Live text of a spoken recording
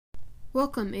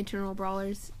Welcome, Internal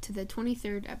Brawlers, to the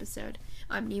 23rd episode.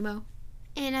 I'm Nemo.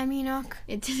 And I'm Enoch.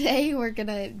 And today we're going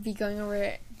to be going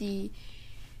over the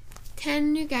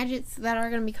 10 new gadgets that are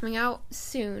going to be coming out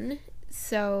soon.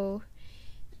 So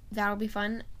that'll be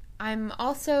fun. I'm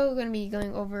also going to be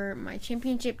going over my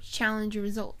Championship Challenge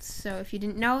results. So if you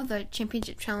didn't know, the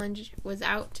Championship Challenge was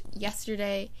out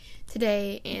yesterday,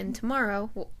 today, and tomorrow,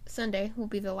 Sunday, will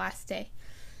be the last day.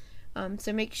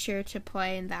 So make sure to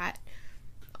play in that.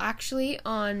 Actually,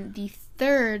 on the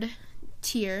third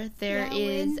tier, there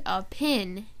is a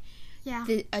pin. Yeah.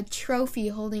 A trophy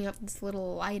holding up this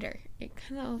little lighter. It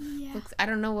kind of looks, I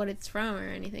don't know what it's from or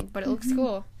anything, but it looks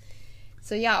cool.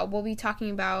 So yeah, I'll be talking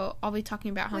about how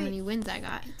many wins I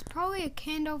got. It's probably a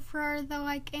candle for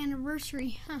the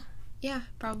anniversary, huh? Yeah,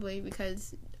 probably,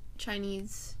 because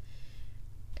Chinese,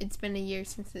 it's been a year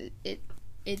since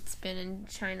it's been in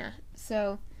China.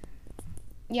 So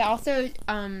yeah, also,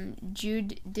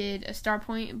 Jude did a Star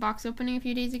Point box opening a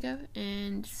few days ago,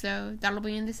 and so that'll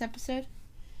be in this episode.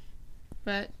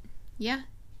 But, yeah.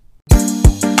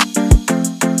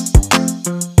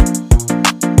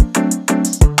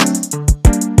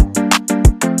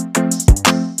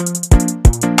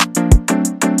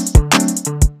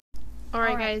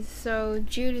 Alright, guys, so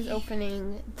Jude is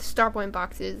opening the Star Point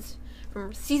boxes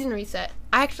from Season Reset.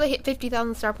 I actually hit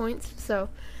 50,000 Star Points, so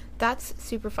that's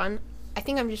super fun. I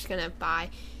think I'm just going to buy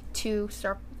 2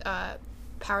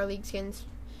 Power League skins.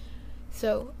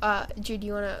 So, Jude, do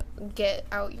you want to get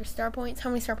out your Star Points? How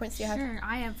many Star Points do you have? Sure,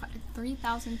 I have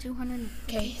 3,255.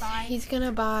 Okay, he's going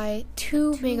to buy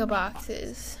 2 mega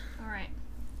boxes. Alright.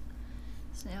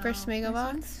 So, First mega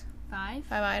box. 5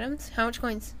 items. How much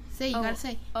coins? You gotta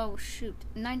say. Oh, shoot.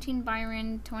 19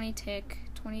 Byron, 20 Tick,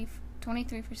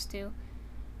 23 for Stu,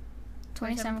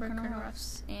 27 for Colonel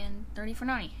Ruffs, and 30 for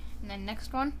Nani. And then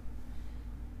next one.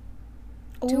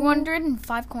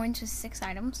 205 coins for 6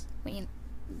 items.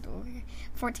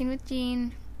 14 with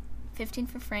Jean, 15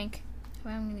 for Frank.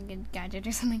 Well, I'm gonna get a gadget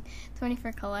or something. 20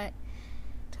 for Colette,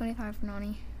 25 for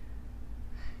Nani,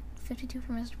 52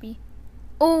 for Mr. B.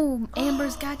 Oh,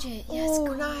 Amber's gadget. Yes. Oh,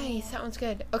 cool. Nice. That one's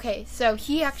good. Okay, so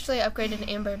he actually upgraded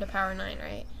Amber to Power 9,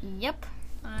 right? Yep.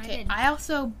 I did. I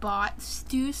also bought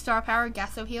Stu's Star Power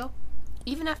Gasso Heal.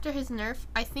 Even after his nerf,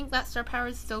 I think that Star Power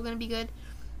is still going to be good.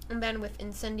 And then with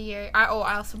Incendiary, I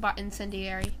also bought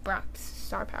Incendiary Brock's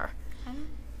Star Power.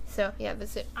 So yeah,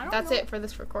 that's it. That's it for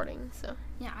this recording. So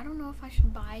yeah, I don't know if I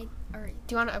should buy or. Do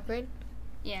you want to upgrade?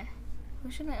 Yeah.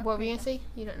 Who should I upgrade? What were you gonna say?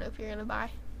 You don't know if you're gonna buy.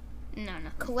 No.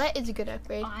 Colette is a good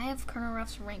upgrade. I have Colonel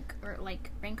Ruff's rank 4.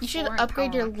 You should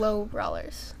upgrade your low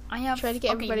brawlers. I have. Try to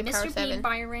get everybody Mr. Power B, 7.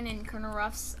 Byron, and Colonel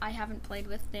Ruff's I haven't played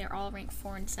with. They're all rank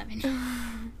 4 and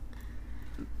 7.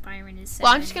 Byron is 7.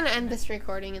 Well, I'm just gonna end this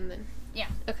recording and then. Yeah.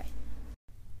 Okay.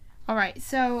 Alright,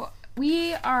 so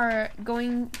we are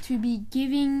going to be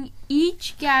giving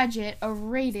each gadget a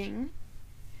rating.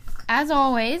 As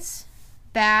always,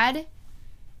 bad,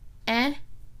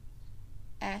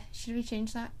 should we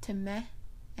change that to meh?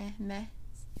 Meh.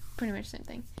 Pretty much the same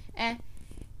thing.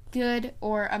 Good,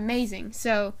 or amazing.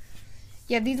 So,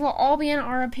 yeah, these will all be in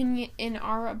our opinion,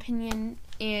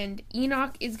 and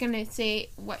Enoch is going to say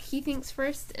what he thinks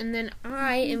first, and then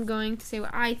I am going to say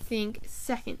what I think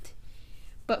second.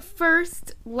 But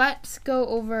first, let's go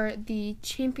over the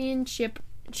Championship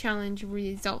Challenge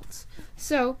results.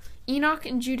 So, Enoch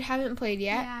and Jude haven't played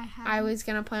yet. Yeah, I haven't. I was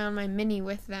going to play on my mini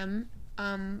with them.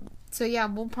 So, yeah,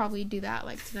 we'll probably do that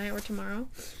tonight or tomorrow.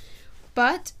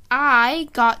 But I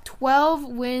got 12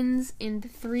 wins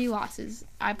and 3 losses.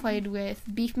 I played with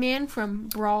Beefman from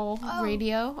Brawl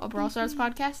Radio, a Brawl Stars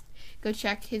podcast. Go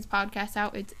check his podcast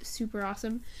out. It's super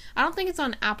awesome. I don't think it's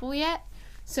on Apple yet.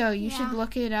 So you should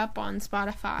look it up on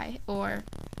Spotify or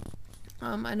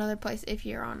another place if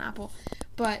you're on Apple.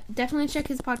 But definitely check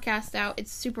his podcast out.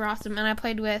 It's super awesome. And I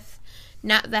played with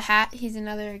Nat the Hat. He's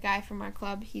another guy from our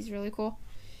club. He's really cool.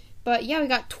 But yeah, we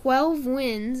got 12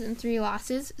 wins and 3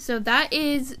 losses. So that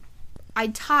is, I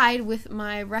tied with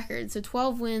my record. So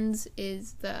 12 wins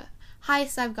is the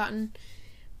highest I've gotten.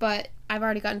 But I've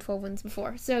already gotten 12 wins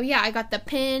before. So yeah, I got the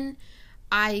pin.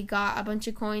 I got a bunch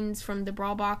of coins from the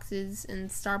Brawl boxes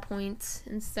and Star Points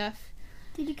and stuff.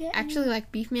 Did you get Actually,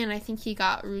 like Beefman, I think he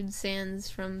got Rude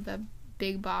Sands from the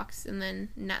big box. And then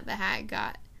Nat the Hat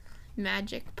got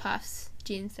Magic Puffs,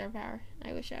 Jean Star Power.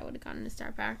 I wish I would have gotten a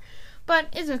Star Power. But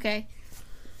it's okay.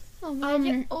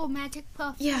 Magic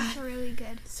Puff. Yeah. That's really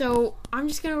good. So, I'm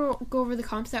just going to go over the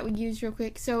comps that we used real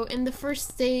quick. So, in the first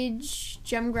stage,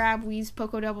 Gem Grab, we used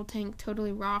Poco Double Tank,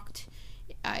 totally rocked.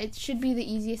 It should be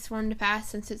the easiest one to pass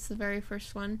since it's the very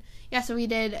first one. Yeah, so we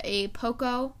did a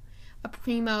Poco, a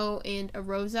Primo, and a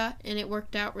Rosa, and it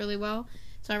worked out really well.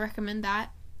 So I recommend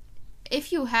that.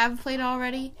 If you have played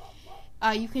already,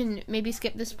 you can maybe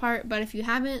skip this part, but if you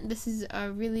haven't, this is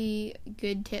a really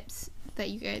good tips that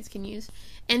you guys can use.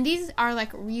 And these are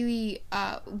like really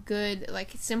good,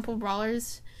 like simple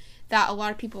brawlers that a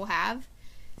lot of people have.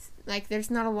 Like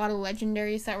there's not a lot of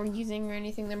legendaries that we're using or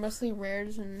anything. They're mostly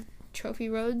rares and trophy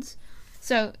roads.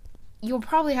 So you'll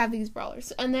probably have these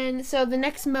brawlers. And then, so the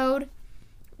next mode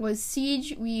was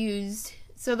Siege. We used,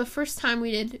 so the first time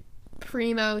we did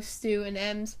Primo, Stu, and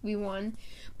Ems, we won.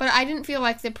 But I didn't feel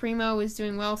like the Primo was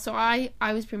doing well, so I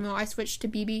was Primo. I switched to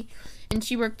BB, and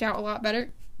she worked out a lot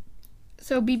better.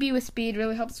 So BB with speed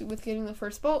really helps with getting the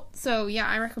first bolt. So yeah,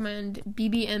 I recommend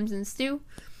BB, Ems, and Stu.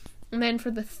 And then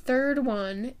for the third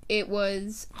one, it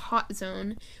was Hot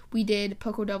Zone. We did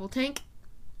Poco Double Tank.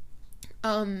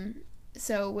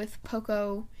 So with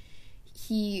Poco,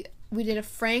 we did a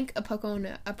Frank, a Poco,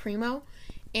 and a Primo.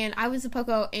 And I was a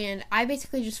Poco, and I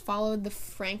basically just followed the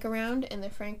Frank around, and the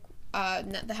Frank,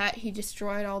 the hat, he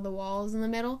destroyed all the walls in the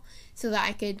middle, so that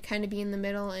I could kind of be in the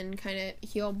middle and kind of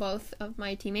heal both of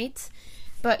my teammates.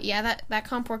 But yeah, that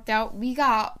comp worked out. We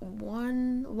got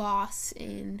one loss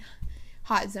in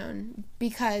Hot Zone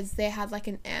because they had like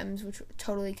an Ems, which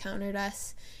totally countered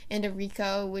us, and a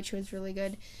Rico, which was really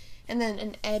good. And then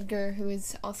an Edgar, who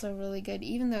is also really good,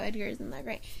 even though Edgar isn't that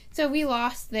great. So we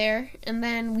lost there, and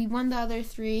then we won the other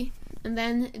three. And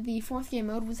then the fourth game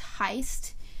mode was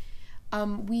Heist.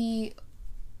 We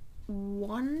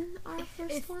won our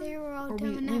first one. If they were all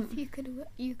dumb enough,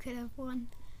 you could have won.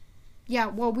 Yeah,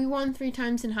 well, we won 3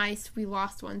 times in Heist. We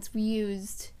lost once. We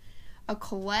used a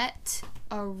Colette,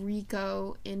 a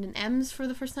Rico, and an Ems for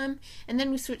the first time. And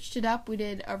then we switched it up. We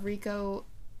did a Rico,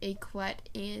 a Colette,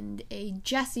 and a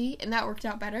Jessie, and that worked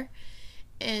out better.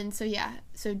 And so yeah,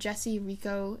 so Jessie,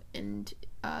 Rico, and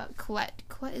Colette.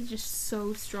 Colette is just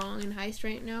so strong in Heist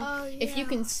right now. Oh, yeah. If you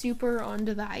can super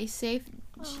onto the ice safe,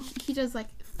 he does like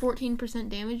 14%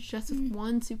 damage just with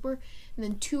one super, and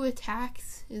then 2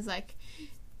 attacks is like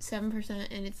 7%,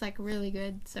 and it's like really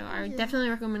good. So I would definitely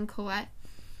recommend Colette.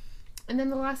 And then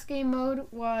the last game mode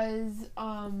was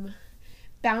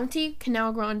Bounty,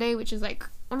 Canal Grande, which is like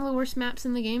one of the worst maps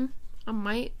in the game. I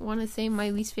might want to say my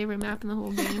least favorite map in the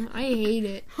whole game. I hate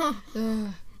it.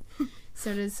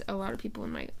 So does a lot of people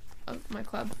in my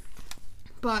club.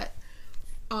 But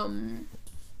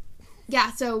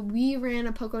yeah, so we ran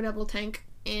a Poco Double Tank,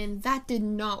 and that did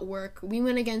not work. We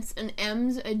went against an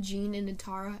Ems, a Jean, and a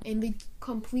Tara, and they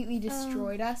completely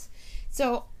destroyed us.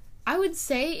 So I would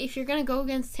say if you're gonna go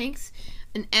against tanks,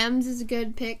 an Ems is a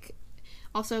good pick.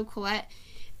 Also Colette.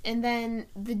 And then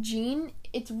the Jean,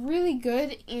 it's really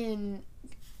good in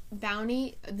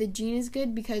Bounty. The Jean is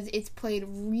good because it's played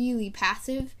really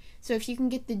passive. So if you can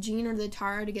get the Jean or the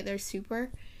Tara to get their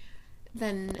super,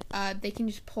 then they can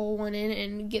just pull one in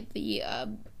and get the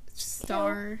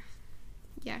star.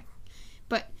 Yeah.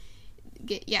 But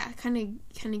kind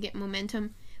of get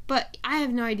momentum. But I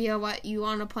have no idea what you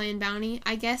want to play in Bounty.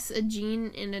 I guess a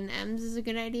Jean and an Ems is a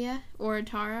good idea, or a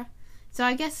Tara. So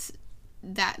I guess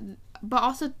that, but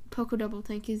also Poco Double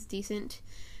Tank is decent.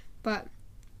 But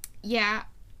yeah,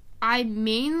 I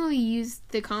mainly used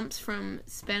the comps from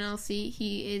SpenLC.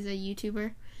 He is a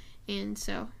YouTuber, and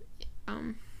so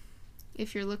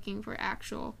if you're looking for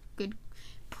actual good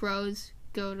pros,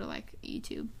 go to like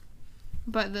YouTube.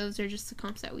 But those are just the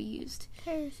comps that we used.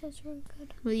 Okay, that's really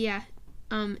good. Well, yeah.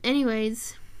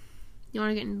 Anyways, you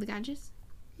want to get into the gadgets?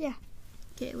 Yeah.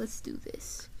 Okay, let's do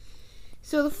this.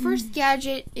 So the first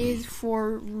gadget is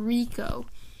for Rico.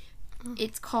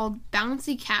 It's called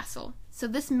Bouncy Castle. So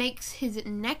this makes his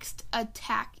next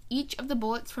attack, each of the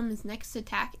bullets from his next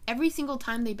attack, every single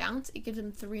time they bounce, it gives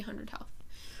him 300 health.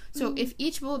 So if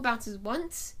each bullet bounces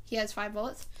once, he has 5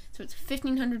 bullets, so it's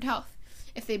 1,500 health.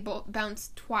 If they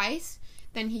bounce twice,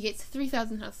 then he gets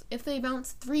 3,000 health. If they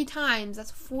bounce 3 times,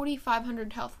 that's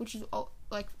 4,500 health, which is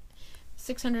like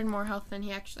 600 more health than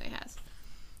he actually has.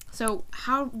 So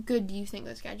how good do you think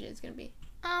this gadget is going to be?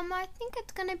 I think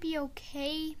it's going to be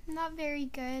okay. Not very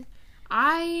good.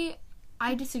 I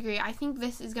disagree. I think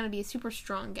this is going to be a super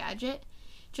strong gadget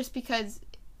just because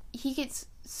he gets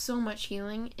so much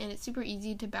healing, and it's super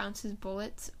easy to bounce his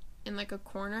bullets in like a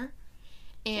corner.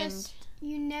 And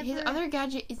his other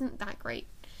gadget isn't that great.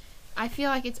 I feel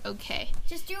like it's okay.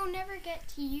 You'll never get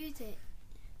to use it.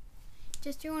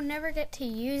 You'll never get to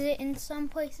use it in some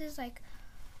places. Like,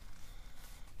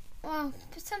 well,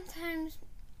 but sometimes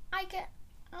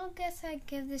I'll guess I'd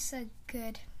give this a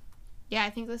good. Yeah, I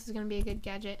think this is going to be a good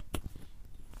gadget.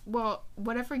 Well,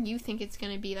 whatever you think it's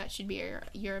going to be, that should be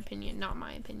your opinion, not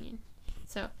my opinion.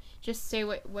 So just say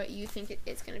what you think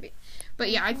it's going to be. But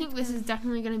yeah, I think this is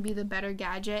definitely going to be the better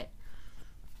gadget.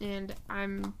 and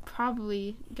I'm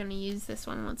probably gonna use this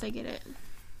one once I get it.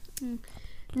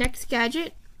 Next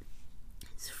gadget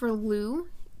is for Lou.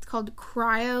 It's called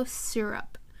Cryo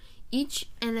Syrup. Each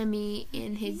enemy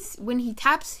when he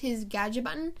taps his gadget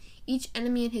button, each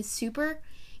enemy in his super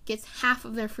gets half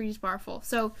of their freeze bar full.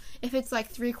 So if it's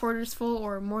like 3/4 full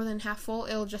or more than half full,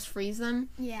 it'll just freeze them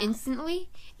instantly.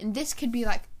 And this could be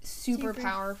like super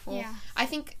powerful. Yeah. I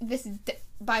think this is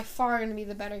by far going to be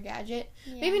the better gadget.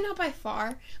 Maybe not by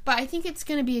far, but I think it's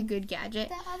going to be a good gadget.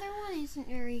 The other one isn't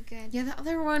very good. Yeah, the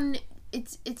other one,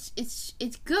 it's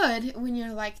good when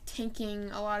you're like tanking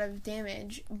a lot of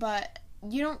damage, but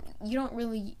you don't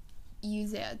really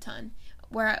use it a ton.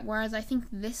 Whereas I think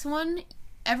this one,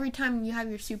 every time you have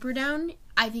your super down,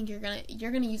 I think you're gonna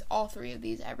use all 3 of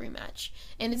these every match,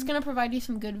 and it's gonna provide you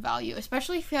some good value,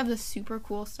 especially if you have this super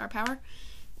cool star power.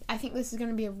 I think this is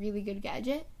gonna be a really good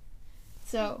gadget.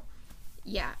 So,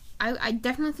 yeah, I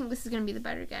definitely think this is gonna be the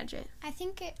better gadget. I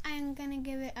think I'm gonna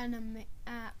give it an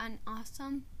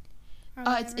awesome.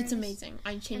 It's amazing.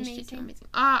 I changed it to amazing.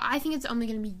 I think it's only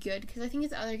gonna be good because I think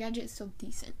his other gadget is still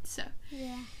decent. So,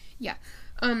 yeah.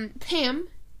 Pam,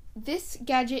 this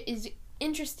gadget is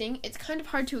interesting. It's kind of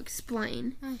hard to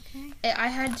explain. Okay. I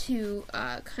had to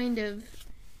kind of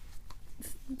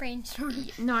brainstorm.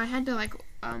 No, I had to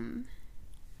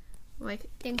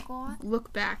think a lot.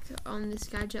 Look back on this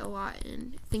gadget a lot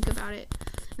and think about it,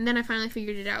 and then I finally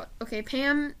figured it out. Okay,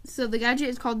 Pam. So the gadget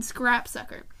is called Scrap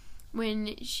Sucker.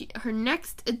 When her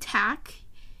next attack,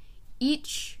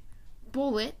 each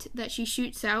bullet that she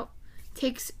shoots out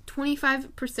takes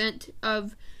 25%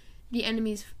 of the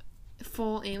enemy's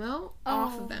full ammo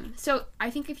off of them. So I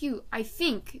think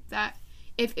that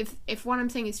if what I'm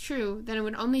saying is true, then it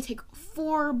would only take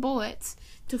 4 bullets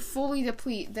to fully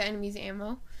deplete the enemy's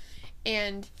ammo,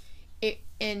 and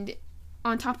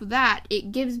on top of that,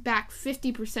 it gives back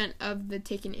 50% of the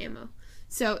taken ammo.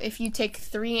 So if you take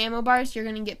 3 ammo bars, you're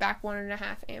going to get back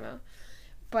 1.5 ammo.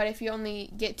 But if you only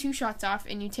get 2 shots off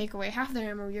and you take away half their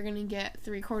ammo, you're going to get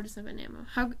 3/4 of an ammo.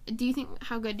 How good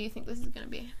do you think this is going to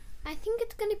be? I think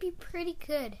it's going to be pretty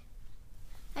good.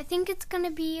 I think it's going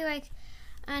to be like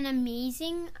an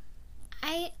amazing.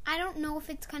 I don't know if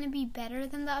it's going to be better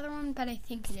than the other one, but I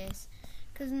think it is.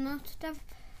 Because most of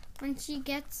when she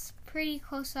gets pretty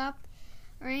close up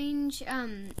range,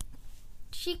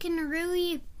 she can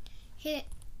really hit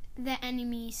the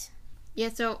enemies. Yeah,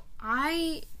 so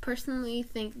I personally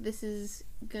think it's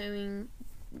going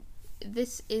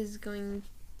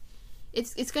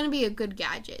to be a good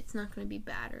gadget. It's not going to be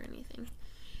bad or anything.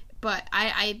 But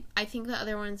I think the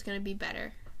other one's going to be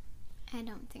better. I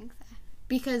don't think that.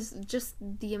 Because just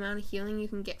the amount of healing you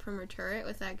can get from her turret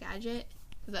with that gadget,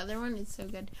 the other one is so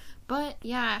good. But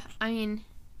yeah, I mean,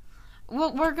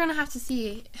 well, we're going to have to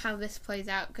see how this plays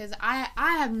out, because I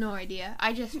have no idea.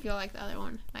 I just feel like the other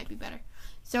one might be better.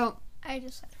 So, I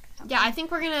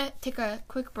think we're going to take a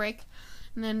quick break,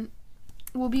 and then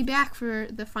we'll be back for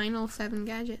the final 7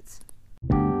 gadgets.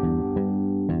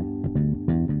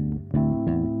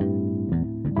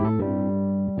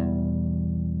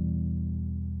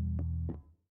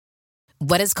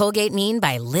 What does Colgate mean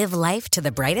by live life to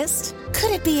the brightest?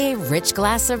 Could it be a rich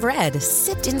glass of red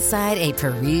sipped inside a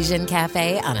Parisian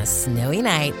cafe on a snowy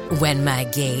night when my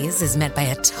gaze is met by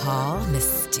a tall,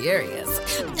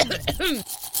 mysterious...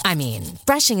 I mean,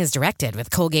 brushing is directed with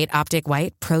Colgate Optic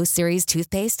White Pro Series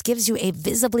toothpaste gives you a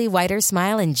visibly whiter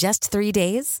smile in just 3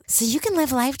 days, so you can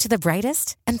live life to the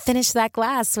brightest and finish that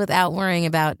glass without worrying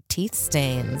about teeth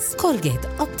stains. Colgate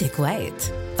Optic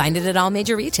White. Find it at all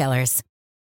major retailers.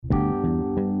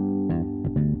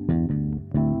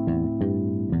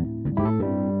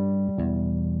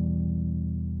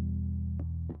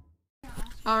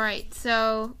 Alright,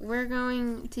 so we're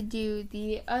going to do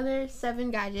the other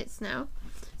 7 gadgets now.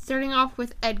 Starting off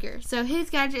with Edgar. So his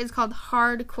gadget is called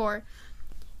Hardcore.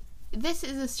 This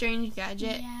is a strange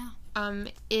gadget. Yeah.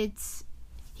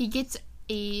 He gets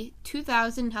a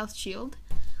 2,000 health shield,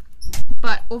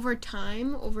 but over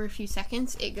time, over a few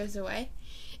seconds, it goes away.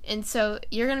 And so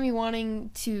you're going to be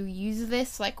wanting to use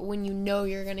this like when you know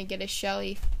you're going to get a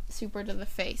Shelly super to the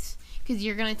face, because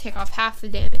you're going to take off half the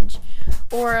damage.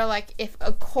 Or like if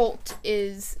a Colt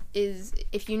is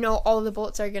if you know all the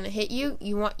bullets are going to hit you,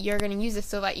 you're going to use it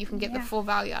so that you can get the full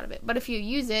value out of it. But if you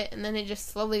use it and then it just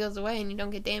slowly goes away and you don't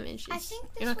get damaged, I think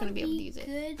this you're not going to would be able to use it.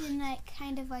 Good in like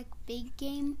kind of like big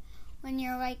game when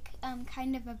you're like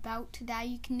kind of about to die.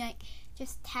 You can like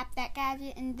just tap that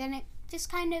gadget and then it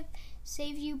just kind of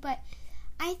saves you. But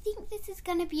I think this is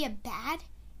going to be a bad,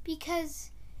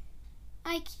 because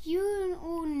like you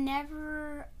will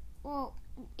never, well,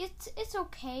 it's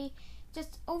okay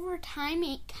just over time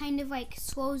it kind of like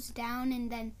slows down and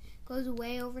then goes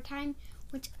away over time,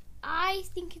 which I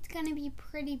think it's gonna be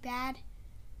pretty bad.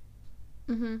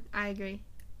 I agree.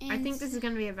 And I think this is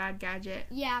going to be a bad gadget.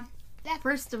 yeah,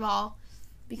 First of all,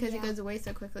 because it Yeah. goes away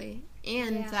so quickly,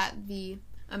 and Yeah. that the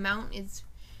amount is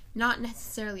not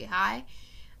necessarily high.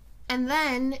 And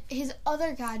then his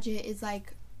other gadget is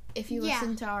like, if you Yeah.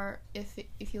 listen to our,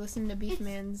 if you listen to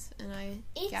Beefman's and I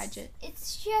gadget,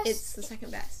 It's just it's the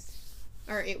second best,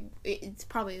 or it's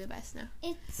probably the best now.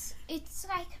 it's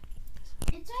like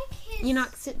his.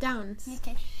 Sit down.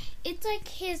 Okay, it's like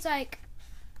his like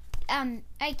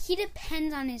he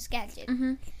depends on his gadget.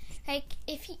 Like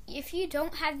if you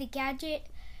don't have the gadget,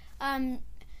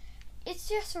 it's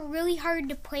just really hard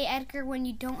to play Edgar when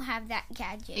you don't have that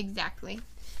gadget. Exactly.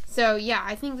 So yeah,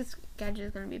 I think this gadget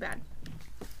is going to be bad.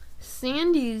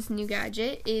 Sandy's new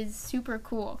gadget is super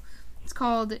cool.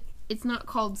 It's not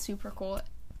called super cool.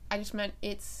 I just meant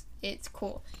it's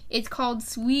cool. It's called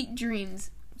Sweet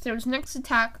Dreams. So its next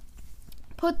attack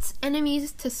puts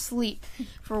enemies to sleep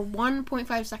for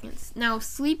 1.5 seconds. Now,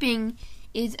 sleeping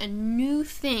is a new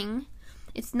thing.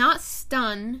 It's not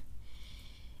stun,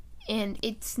 and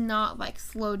it's not like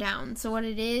slow down. So what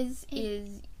it is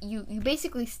you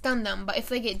basically stun them, but if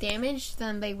they get damaged,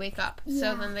 then they wake up.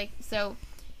 Yeah. So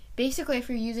basically, if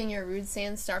you're using your Rude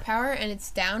Sand star power and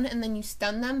it's down, and then you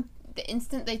stun them, the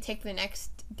instant they take the next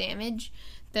damage,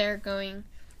 they're going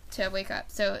to wake up.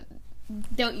 So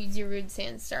don't use your Rude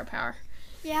Sand star power.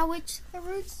 Yeah, which the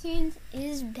routine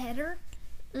is better.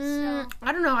 So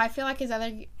I don't know. I feel like his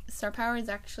other star power is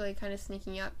actually kind of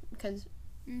sneaking up because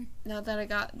now that I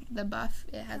got the buff,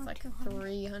 it has like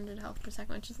 300 health per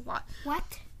second, which is a lot.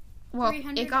 what? Well,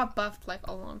 300? it got buffed like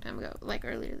a long time ago, like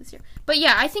earlier this year. But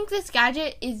yeah, I think this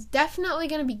gadget is definitely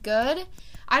going to be good.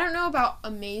 I don't know about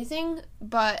amazing,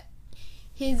 but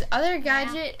his other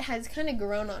gadget has kind of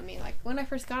grown on me. Like when I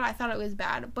first got it, I thought it was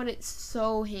bad, but it's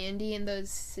so handy in those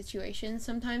situations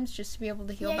sometimes just to be able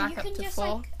to heal back up to just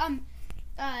full.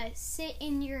 sit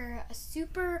in your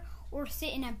super or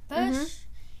sit in a bush,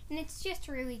 and it's just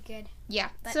really good. Yeah.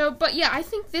 But yeah, I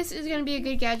think this is going to be a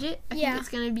good gadget. I Yeah. think it's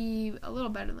going to be a little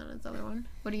better than his other one.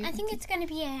 What do you I think it's gonna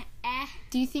be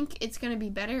Do you think it's going to be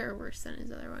better or worse than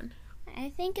his other one? I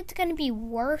think it's gonna be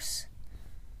worse,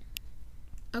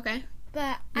 Okay.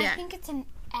 but Yeah. I think it's an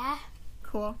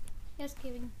Cool. Just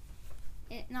kidding.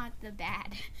 Not the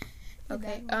bad. The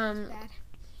Okay. bad one is bad.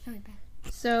 Really bad.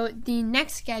 So the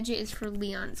next gadget is for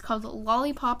Leon. It's called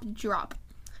Lollipop Drop.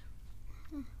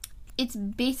 It's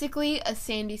basically a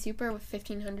Sandy super with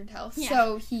 1500 health. Yeah.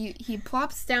 So he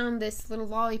plops down this little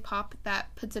lollipop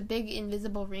that puts a big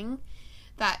invisible ring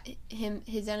that him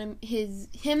and his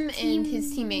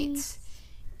teammates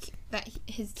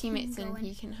and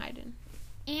he can hide in.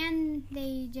 And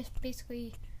they just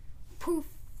basically poof.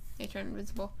 They turn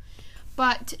invisible.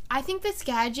 But I think this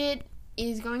gadget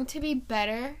is going to be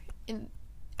better.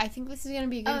 I think this is going to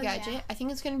be a good gadget. Yeah. I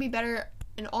think it's going to be better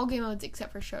in all game modes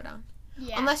except for Showdown.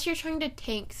 Yeah. Unless you're trying to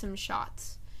tank some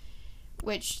shots.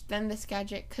 Which, then this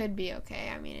gadget could be okay.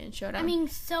 I mean, in Showdown. I mean,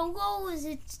 solo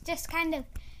it's just kind of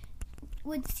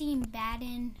would seem bad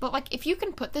in. But, like, if you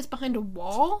can put this behind a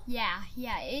wall... Yeah.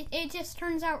 It just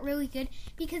turns out really good.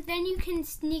 Because then you can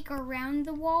sneak around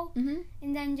the wall. Mm-hmm.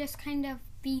 And then just kind of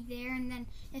be there. And then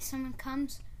if someone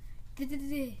comes... And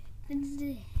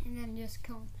then just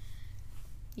kill him.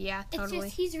 Yeah, totally. It's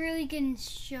just, he's really good in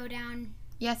Showdown.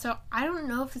 Yeah, so I don't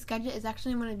know if this gadget is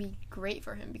actually going to be great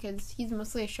for him because he's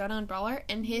mostly a Showdown brawler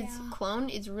and his clone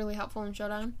is really helpful in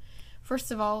Showdown.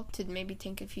 First of all, to maybe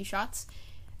tank a few shots.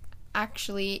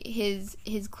 Actually, his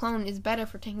clone is better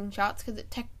for tanking shots because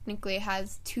it technically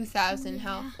has 2,000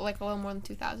 health, like a little more than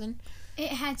 2,000. It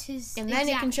has his And then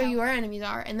it can exact show you health. where enemies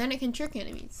are, and then it can trick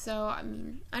enemies. So, I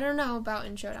mean, I don't know about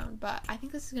in Showdown, but I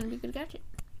think this is going to be a good gadget.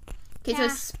 Okay, so Yeah,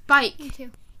 Spike Me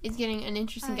too. is getting an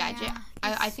interesting gadget. yeah.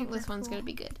 I It's think this super one's cool. going to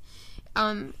be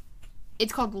good.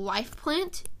 It's called Life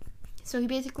Plant. So he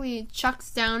basically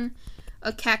chucks down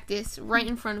a cactus right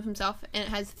in front of himself, and it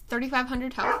has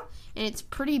 3,500 health, and it's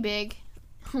pretty big.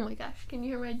 Oh my gosh, can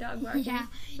you hear my dog barking? Yeah.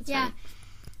 That's Yeah. funny.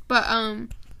 But,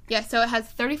 yeah, so it has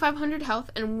 3,500 health,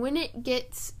 and when it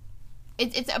gets...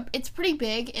 It's pretty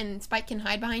big, and Spike can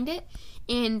hide behind it.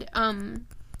 And,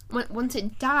 once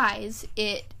it dies,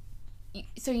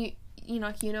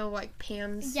 like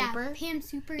Pam's super? Yeah, Pam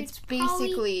Super. It's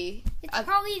basically...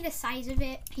 probably the size of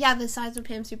it. Yeah, the size of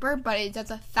Pam Super, but it does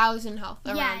 1,000 health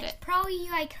around Yeah, it's it. probably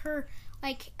like her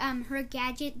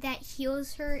gadget that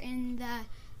heals her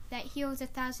that heals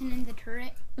 1,000 in the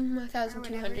turret.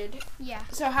 1,200. Yeah.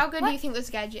 So how good do What? you think this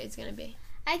gadget is going to be?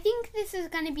 I think this is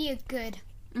gonna be a good.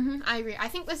 I agree. I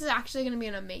think this is actually going to be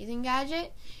an amazing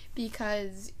gadget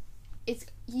because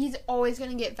he's always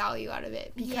going to get value out of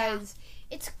it because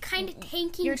it's kind of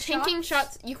tanking. You're tanking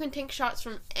shots. You can tank shots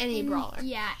from any brawler.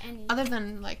 Yeah, any. Other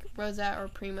than like Rosa or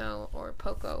Primo or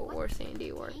Poco or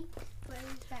Sandy or. What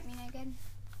does that mean again?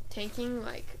 Tanking,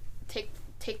 like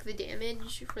take the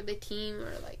damage for the team,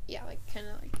 or like kind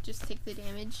of like just take the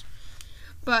damage.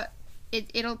 But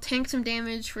it'll tank some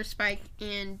damage for Spike,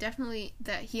 and definitely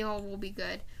that heal will be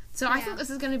good. So I think this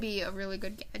is going to be a really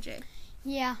good gadget.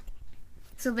 Yeah.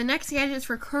 So the next gadget is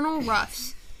for Colonel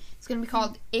Ruffs. It's going to be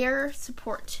called Air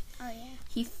Support. Oh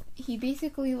yeah. He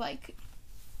basically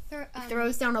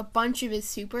throws down a bunch of his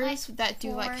supers that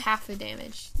do like half the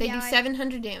damage. They do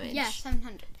 700 damage. Yeah,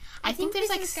 700. I think there's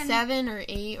like 7 or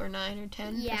 8 or 9 or 10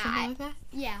 or something like that.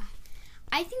 Yeah.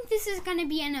 I think this is going to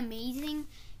be an amazing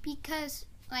because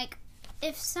like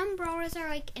if some brawlers are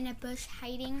like in a bush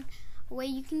hiding away,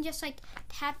 you can just like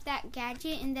tap that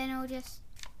gadget and then it'll just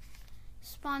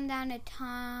spawn down a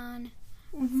ton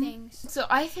of things. So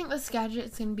I think this gadget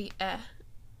is going to be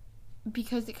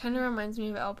because it kind of reminds me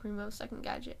of El Primo's second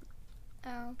gadget.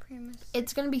 Oh, Primo's.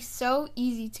 It's going to be so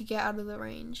easy to get out of the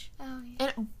range. Oh,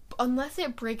 yeah. And unless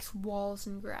it breaks walls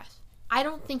and grass. I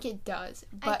don't think it does.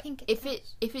 But if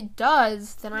it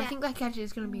does, then I think that gadget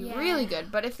is going to be really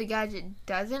good. But if the gadget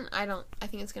doesn't, I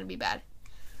think it's going to be bad.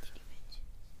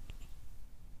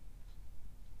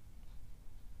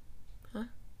 Huh?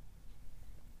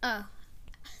 Oh,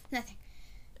 nothing.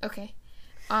 Okay.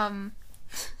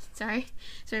 Sorry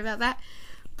about that.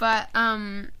 But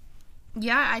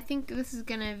yeah, I think this is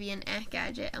gonna be an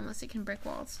gadget unless it can break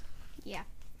walls. Yeah,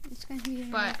 it's gonna be.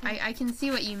 But I can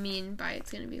see what you mean by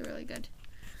it's gonna be really good.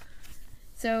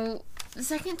 So the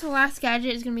second to last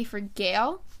gadget is gonna be for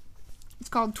Gale. It's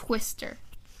called Twister.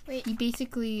 Wait. He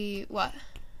basically what?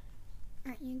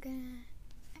 Aren't you gonna?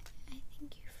 I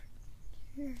think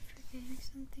you're forgetting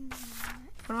something.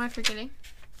 What am I forgetting?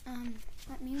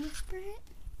 Let me whisper it.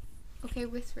 Okay,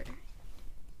 whisper.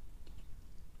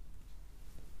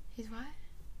 His what?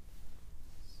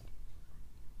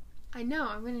 I know,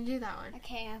 I'm gonna do that one.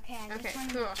 Okay. I just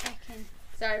wanted cool. to check in.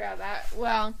 Sorry about that.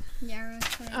 Well, Yeah,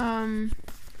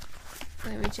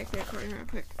 let me check the recording real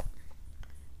quick.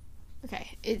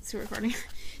 Okay, it's recording.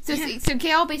 So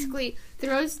Gale basically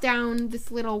throws down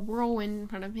this little whirlwind in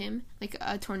front of him, like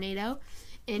a tornado,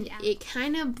 and it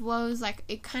kind of blows, like,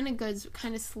 it kind of goes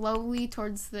kind of slowly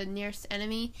towards the nearest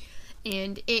enemy,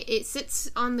 and it sits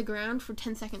on the ground for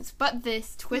 10 seconds. But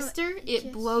this Twister,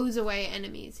 it blows away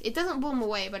enemies. It doesn't blow them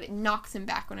away, but it knocks them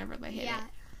back whenever they hit it.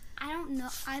 I don't know.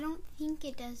 I don't think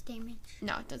it does damage.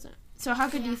 No, it doesn't. So how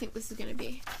good do you think this is going to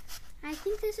be? I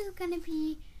think this is going to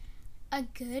be a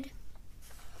good.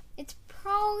 It's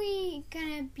probably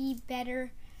going to be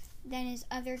better than his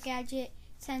other gadget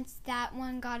since that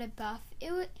one got a buff.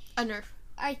 It was a nerf.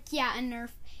 A nerf.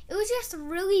 It was just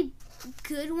really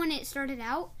good when it started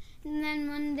out. And then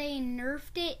when they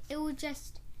nerfed it, it was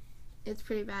just... It's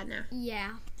pretty bad now.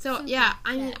 Yeah. So,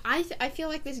 I mean, I feel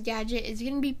like this gadget is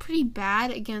going to be pretty bad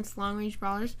against long-range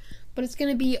brawlers, but it's going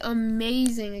to be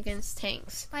amazing against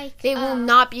tanks. Like, they will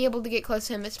not be able to get close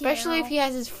to him, especially if he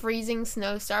has his freezing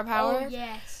snow star power. Oh,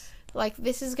 yes. Like,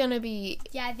 this is going to be...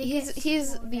 Yeah,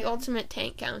 he's the ultimate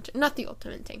tank counter. Not the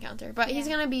ultimate tank counter, but he's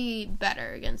going to be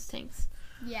better against tanks.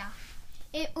 Yeah.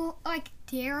 Like,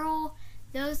 Daryl,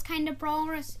 those kind of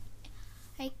brawlers...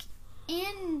 Like,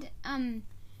 and,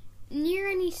 near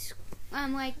any,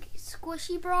 like,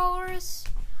 squishy brawlers,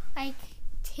 like,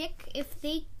 Tick, if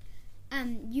they,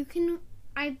 you can,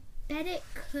 I bet it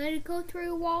could go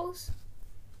through walls.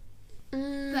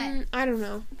 But I don't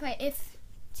know. But if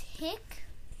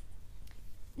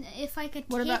like a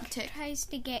Tick tries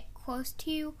to get close to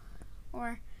you,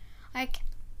 or, like,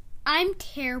 I'm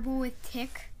terrible with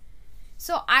Tick,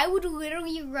 so I would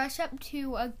literally rush up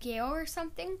to a Gale or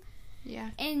something.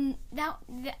 Yeah. And that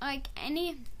like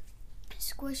any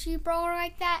squishy brawler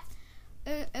like that,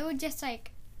 it would just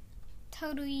like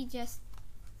totally just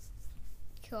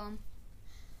kill him.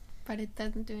 But it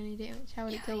doesn't do any damage. How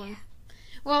would it kill him?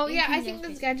 Well, I think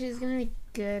this gadget is going to be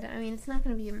good. I mean, it's not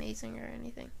going to be amazing or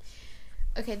anything.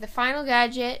 Okay, the final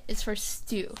gadget is for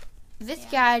Stu. This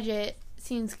gadget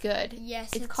seems good.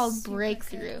 Yes, it's called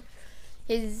Breakthrough. Good.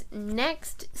 His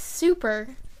next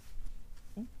super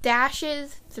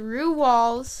dashes through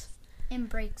walls and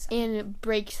breaks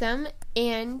them,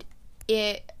 and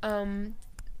it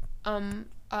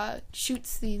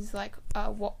shoots these like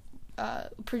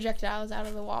projectiles out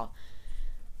of the wall.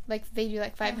 Like they do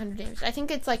like 500 damage. I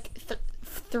think it's like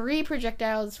 3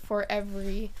 projectiles for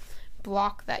every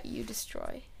block that you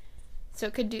destroy. So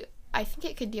it could do. I think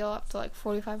it could deal up to like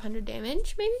 4,500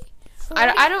 damage, maybe.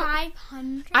 I don't.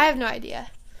 500. I have no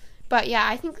idea. But yeah,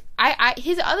 I think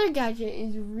his other gadget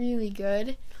is really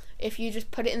good. If you just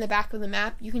put it in the back of the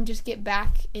map, you can just get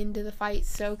back into the fight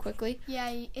so quickly. Yeah,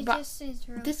 it But just is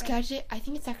real This good. gadget, I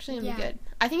think it's actually going to be Yeah. good.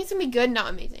 I think it's going to be good, not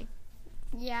amazing.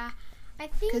 Yeah, I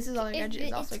think 'Cause his other gadget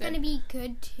is also it's going to be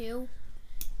good too.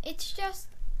 It's just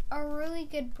a really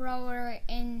good brawler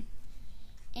in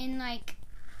like,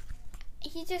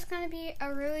 he's just going to be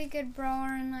a really good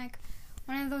brawler in like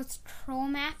one of those troll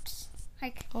maps.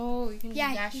 Like, Oh, you can just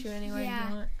Yeah, dash you anywhere yeah.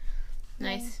 you want.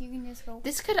 Nice. You can just go.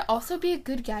 This could also be a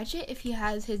good gadget if he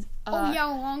has his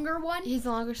longer one. his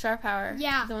longer star power.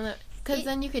 Yeah. The one that, because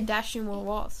then you could dash through more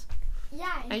walls.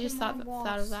 Yeah, I just thought of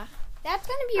that. That's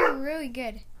gonna be really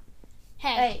good.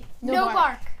 Hey, no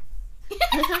bark.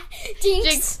 Jinx.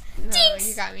 Jinx. No, Jinx.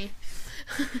 you got me.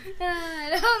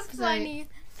 That was funny.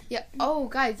 Yeah. Oh,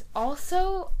 guys.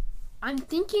 Also, I'm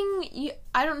thinking.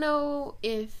 I don't know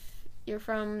if you're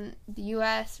from the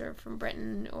U.S. or from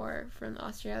Britain or from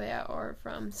Australia or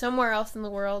from somewhere else in the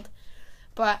world,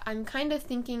 but I'm kind of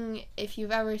thinking if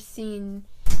you've ever seen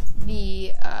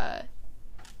the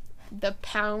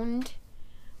pound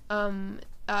sign.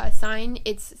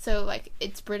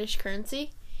 It's British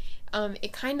currency.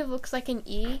 It kind of looks like an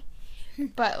E,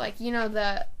 but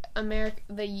the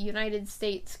United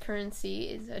States currency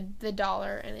is the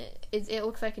dollar, and it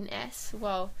looks like an S.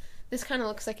 Well, this kind of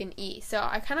looks like an E. So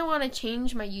I kind of want to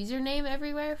change my username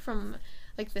everywhere from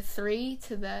like the 3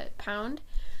 to the pound,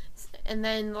 and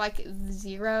then like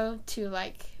 0 to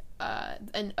like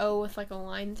an O with like a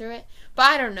line through it. But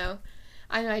I don't know.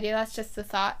 I have no idea. That's just a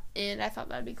thought, and I thought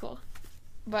that'd be cool.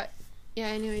 But yeah,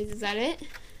 anyways, is that it?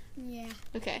 Yeah.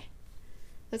 Okay.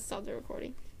 Let's stop the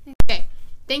recording. Okay.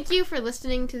 Thank you for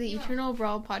listening to the Eternal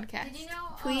Brawl podcast. Did you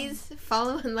know, Please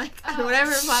follow and like on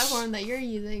whatever platform that you're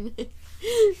using.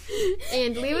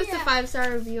 And leave us a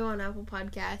 5-star review on Apple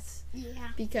Podcasts, Yeah.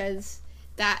 because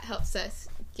that helps us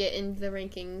get into the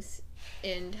rankings,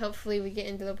 and hopefully we get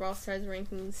into the Brawl Stars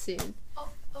rankings soon. Oh,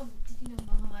 did you know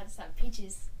Mama let us have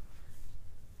peaches?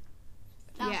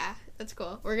 Oh. Yeah, that's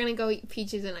cool. We're gonna go eat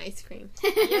peaches and ice cream.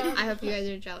 Yeah. I hope you guys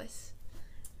are jealous.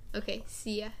 Okay,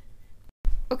 see ya.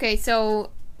 Okay,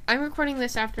 so I'm recording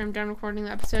this after I'm done recording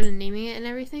the episode and naming it and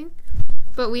everything.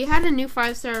 But we had a new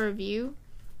 5-star review.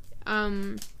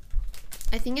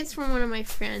 I think it's from one of my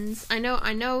friends. I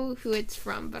know who it's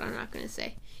from, but I'm not gonna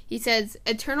say. He says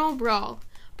Eternal Brawl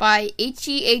by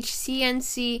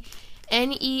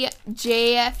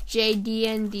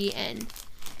HEHCNCNEJFJDNDN.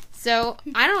 So,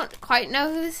 I don't quite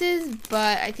know who this is,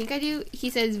 but I think I do.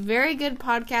 He says, very good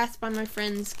podcast by my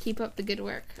friends. Keep up the good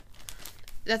work.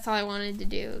 That's all I wanted to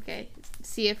do, okay?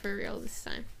 See you for real this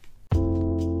time.